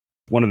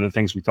one of the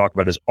things we talk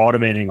about is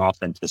automating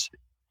authenticity.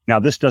 Now,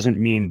 this doesn't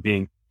mean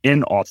being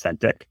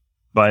inauthentic,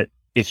 but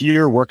if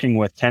you're working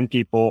with 10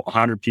 people,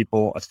 100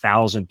 people,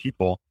 1,000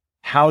 people,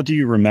 how do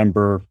you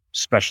remember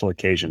special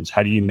occasions?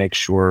 How do you make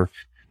sure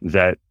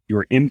that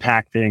you're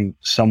impacting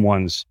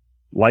someone's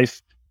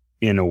life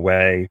in a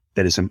way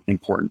that is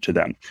important to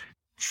them?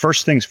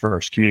 First things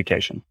first,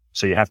 communication.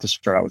 So you have to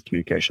start out with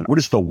communication. What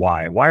is the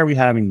why? Why are we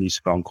having these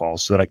phone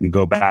calls? So that I can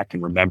go back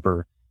and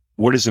remember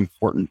what is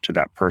important to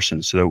that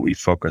person so that we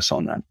focus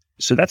on that.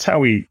 So that's how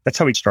we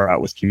start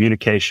out with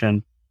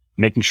communication,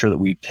 making sure that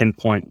we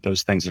pinpoint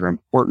those things that are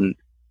important,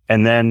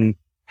 and then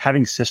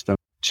having systems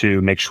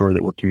to make sure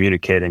that we're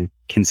communicating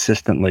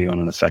consistently on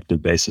an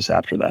effective basis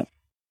after that.